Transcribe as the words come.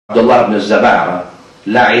Abdullah ibn Zaybara,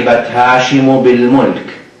 لعبت هاشم بالملك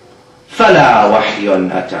فلا وحي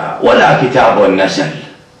أتى ولا كتاب نزل.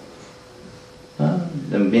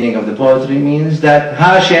 The meaning of the poetry means that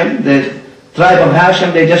Hashem, the tribe of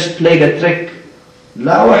Hashem, they just played a trick.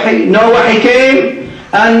 No wahi came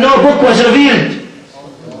and no book was revealed.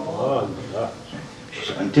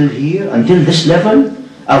 Until here, until this level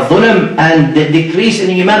of dhulm and the decrease in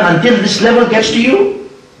iman, until this level gets to you?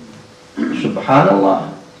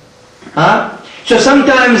 Subhanallah. So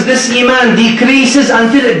sometimes this iman decreases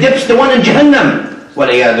until it dips to one in Jahannam.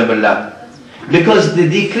 Waliyadu billah. Because the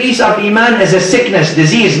decrease of iman is a sickness,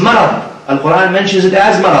 disease, marad. Al-Quran mentions it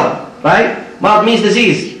as marad, right? Marad means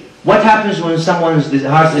disease. What happens when someone's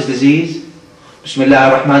heart is diseased? Bismillah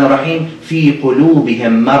ar-Rahman ar-Rahim. في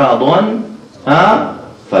قلوبهم مرض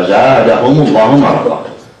فزادهم الله مرضا.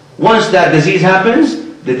 Once that disease happens,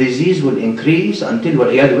 the disease will increase until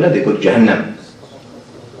waliyadu billah they go to Jahannam.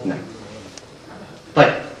 No.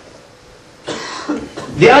 But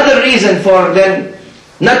the other reason for then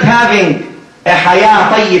not having a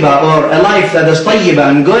haya tayyiba or a life that is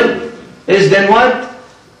tayyiba and good is then what?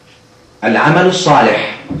 Al-amal al-salih.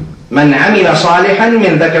 Man amila salihan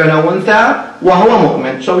min dhakarin aw untha wa huwa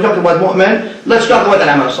mu'min. So we talked about mu'min. Let's talk about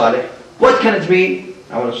al-amal al-salih. What can it be?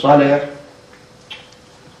 Amal al-salih.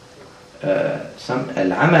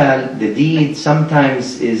 Al-amal, the deed,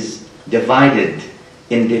 sometimes is divided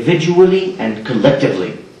individually and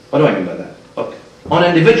collectively. What do I mean by that? Okay. On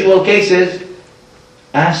individual cases,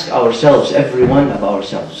 ask ourselves, every one of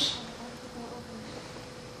ourselves,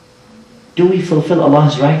 do we fulfill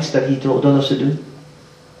Allah's rights that He told us to do?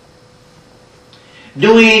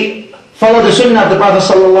 Do we follow the sunnah of the Prophet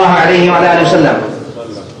sallallahu alaihi wasallam?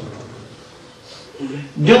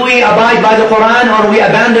 Do we abide by the Quran or we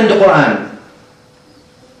abandon the Quran?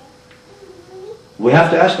 We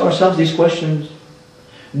have to ask ourselves these questions.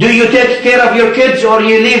 Do you take care of your kids or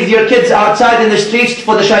you leave your kids outside in the streets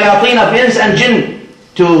for the shayateen of ins and jinn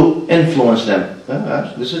to influence them?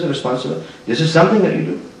 This is a responsibility. This is something that you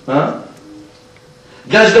do.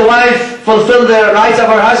 Does the wife fulfill the rights of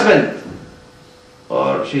her husband?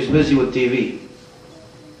 Or she's busy with TV?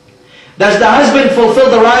 Does the husband fulfill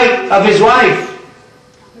the right of his wife?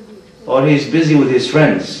 Or he's busy with his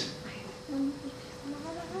friends?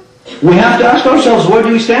 We have to ask ourselves, where do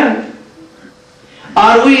we stand?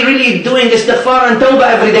 Are we really doing istighfar and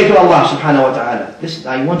tawbah every day to Allah subhanahu wa ta'ala?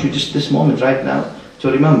 I want you just this moment right now to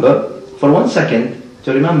remember, for 1 second,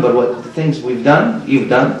 to remember what the things we've done, you've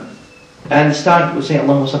done, and start with saying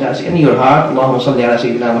Allahumma salli ala Sayyidina in your heart, Allahumma salli ala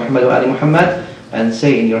Sayyidina Muhammad wa ali Muhammad, and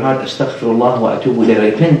say in your heart, astaghfirullah wa atubu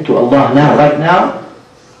ilayhi, repent to Allah now, right now,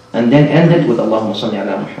 and then end it with Allahumma salli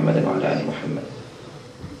ala Muhammad wa ala ali Muhammad.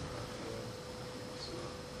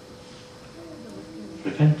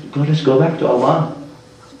 Repent, let's go back to Allah.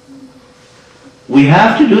 We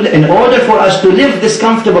have to do that. In order for us to live this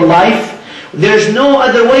comfortable life, there's no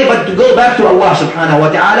other way but to go back to Allah subhanahu wa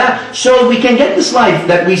ta'ala so we can get this life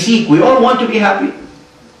that we seek. We all want to be happy.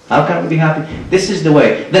 How can we be happy? This is the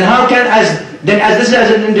way. Then how can, as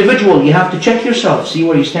an individual, you have to check yourself, see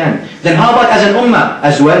where you stand. Then how about as an ummah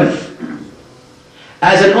as well?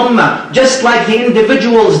 As an ummah, just like the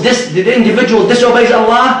individual disobeys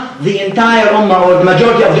Allah, the entire ummah or the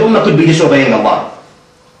majority of the ummah could be disobeying Allah.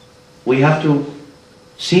 We have to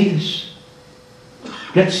see this.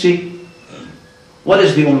 Let's see. What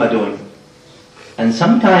is the ummah doing? And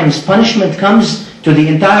sometimes punishment comes to the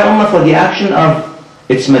entire ummah for the action of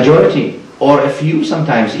its majority, or a few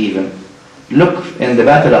sometimes even. Look in the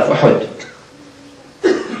battle of Uhud.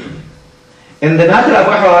 In the battle of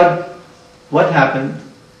Uhud, what happened?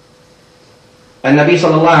 And Nabi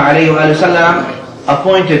sallallahu alayhi wa sallam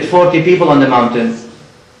appointed 40 people on the mountain.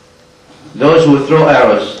 Those who would throw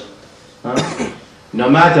arrows. No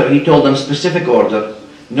matter, he told them specific order.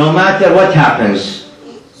 No matter what happens,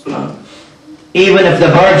 even if the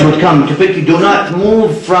birds would come to pick you, do not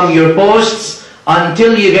move from your posts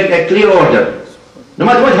until you get a clear order. No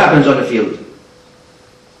matter what happens on the field.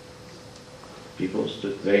 People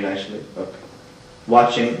stood very nicely,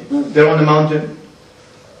 watching. They're on the mountain.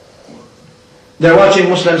 They're watching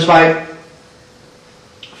Muslims fight.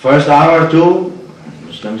 First hour or two,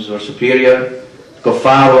 Muslims were superior.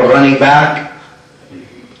 Kuffar were running back.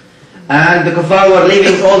 And the kuffar were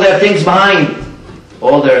leaving all their things behind.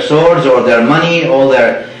 All their swords, or their money, all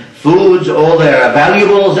their foods, all their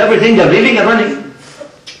valuables, everything, they're leaving and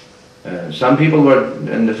running. Some people were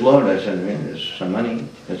in the floor. They said, there's some money.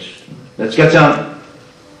 Let's get some.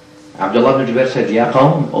 Abdullah ibn Jubair said, Ya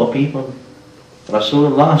qawm, O people,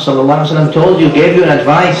 Rasulullah sallallahu alaihi wasallam told you, gave you an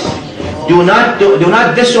advice. Do not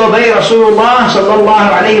disobey Rasulullah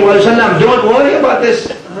sallallahu alaihi wasallam. Don't worry about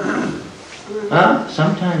this.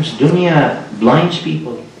 Sometimes dunya blinds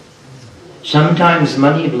people. Sometimes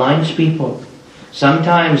money blinds people.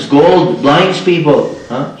 Sometimes gold blinds people.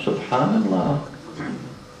 Subhanallah.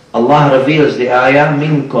 Allah reveals the ayah,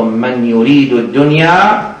 minkum man yuridu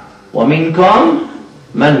dunya wa minkum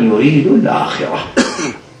man yuridu al-akhirah.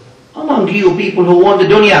 Among you people who want the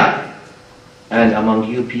dunya, and among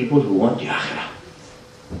you people who want the akhirah.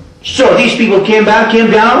 So these people came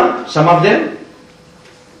down, some of them,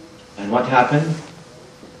 and what happened?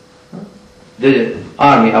 The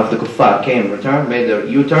army of the kuffar made their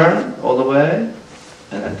U-turn all the way,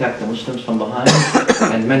 and attacked the Muslims from behind,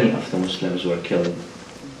 and many of the Muslims were killed.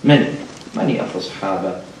 Many of the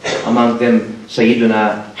Sahaba, among them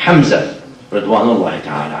Sayyiduna Hamza, Ridwanullahi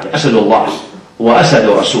ta'ala, Asadullah, wa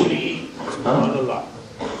Asadu Rasulihi.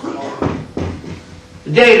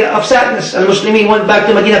 The day of sadness, Al-Muslimin went back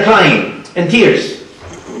to Medina crying, in tears.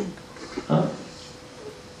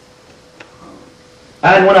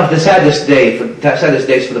 And one of the saddest days for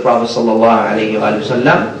the Prophet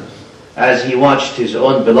ﷺ, as he watched his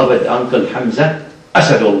own beloved uncle Hamza,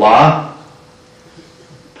 Asadullah,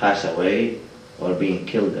 pass away or being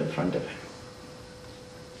killed in front of him.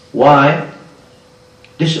 Why?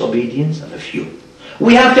 Disobedience of a few.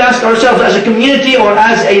 We have to ask ourselves as a community or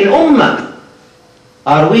as an ummah,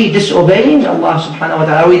 are we disobeying Allah subhanahu wa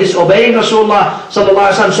ta'ala? Are we disobeying Rasulullah sallallahu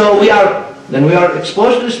alaihi wasallam? So we are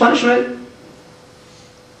exposed to this punishment.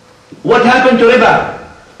 What happened to riba?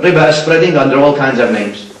 Riba is spreading under all kinds of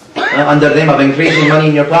names. Under the name of increasing money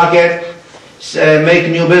in your pocket, make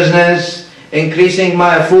new business, increasing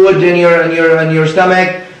my food in your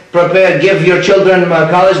stomach, give your children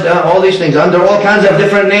college, all these things, under all kinds of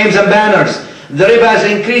different names and banners. The riba is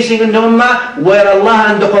increasing in the ummah, where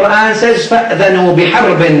Allah in the Quran says, فَأْذَنُوا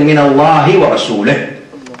بِحَرْبٍ مِّنَ اللَّهِ وَرَسُولِهِ.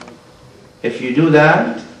 If you do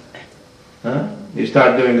that, you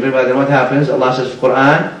start doing riba, then what happens? Allah says in the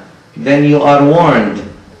Quran, then you are warned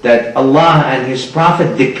that Allah and His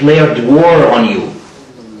Prophet declared war on you.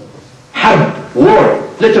 Harb, war,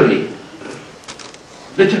 literally.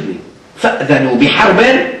 فَأْذَنُوا بِحَرْبٍ,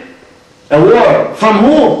 a war. From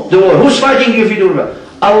who? The war. Who's fighting you if you do riba?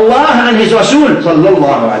 Allah and His Rasul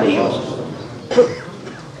sallallahu alayhi wa sallam.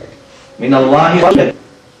 Min Allahi.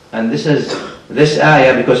 And this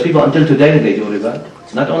ayah, because people until today they do riba.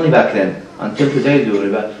 Not only back then, until today they do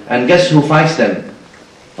riba. And guess who fights them?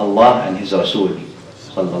 Allah and His Rasul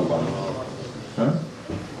sallallahu alayhi wa sallam.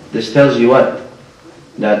 This tells you what?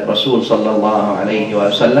 That Rasul sallallahu alayhi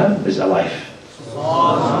wa sallam is alive.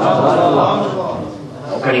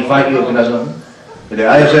 How can he fight you if he doesn't? The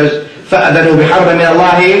ayah says, فَأَذَنُوا بِحَرْبٍ مِّنَ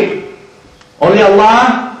اللَّهِ, only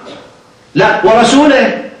Allah, لا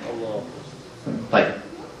وَرَسُولِهِ. طيب.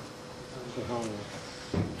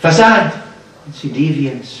 Fasad, see,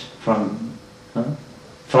 deviance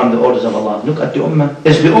from the orders of Allah. Look at the ummah.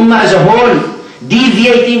 Is the ummah as a whole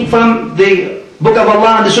deviating from the book of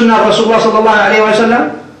Allah and the sunnah of Rasulullah sallallahu alayhi wa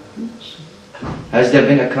sallam? Has there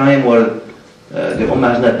been a crime where the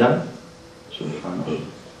ummah has not done? Subhanallah.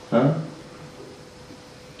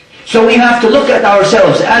 So we have to look at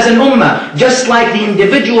ourselves as an ummah, just like the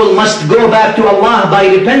individual must go back to Allah by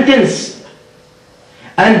repentance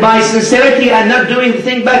and by sincerity and not doing the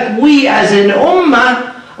thing back. We as an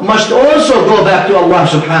ummah must also go back to Allah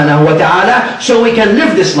subhanahu wa ta'ala so we can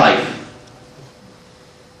live this life.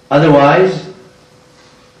 Otherwise,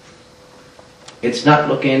 it's not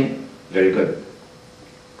looking very good.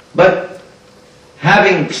 But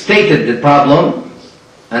having stated the problem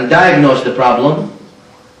and diagnosed the problem,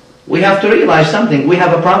 we have to realize something. We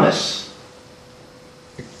have a promise.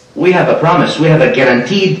 We have a promise. We have a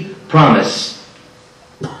guaranteed promise.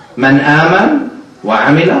 Man aman wa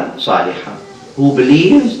amila saliha. Who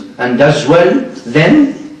believes and does well,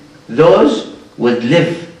 then those would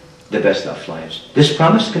live the best of lives. This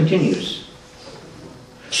promise continues.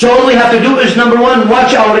 So all we have to do is, number one,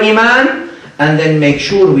 watch our iman, and then make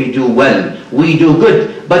sure we do well. We do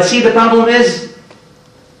good. But see, the problem is,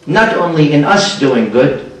 not only in us doing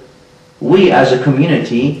good, we as a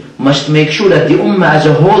community must make sure that the ummah as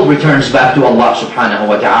a whole returns back to Allah subhanahu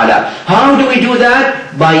wa ta'ala. How do we do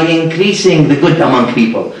that? By increasing the good among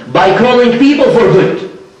people. By calling people for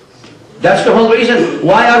good. That's the whole reason.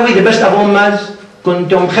 Why are we the best of ummahs?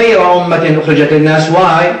 كنتم خير أمة أخرجت الناس.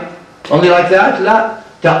 Why? Only like that? لا.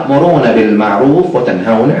 تأمرون بالمعروف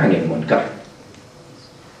وتنهون عن المنكر.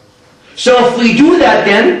 So if we do that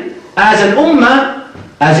then, as an ummah,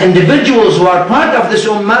 as individuals who are part of this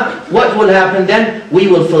ummah, what will happen then? We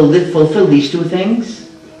will fulfill these two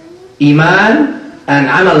things, iman and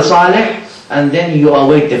amal salih, and then you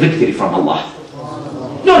await the victory from Allah.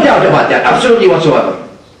 No doubt about that, absolutely whatsoever.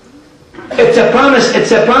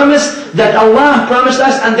 It's a promise that Allah promised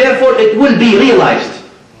us, and therefore it will be realized.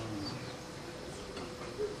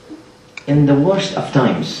 In the worst of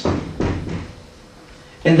times,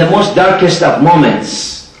 in the most darkest of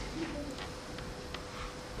moments,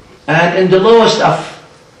 and in the lowest of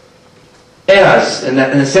eras, in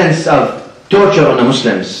the sense of torture on the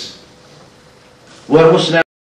Muslims, where Muslims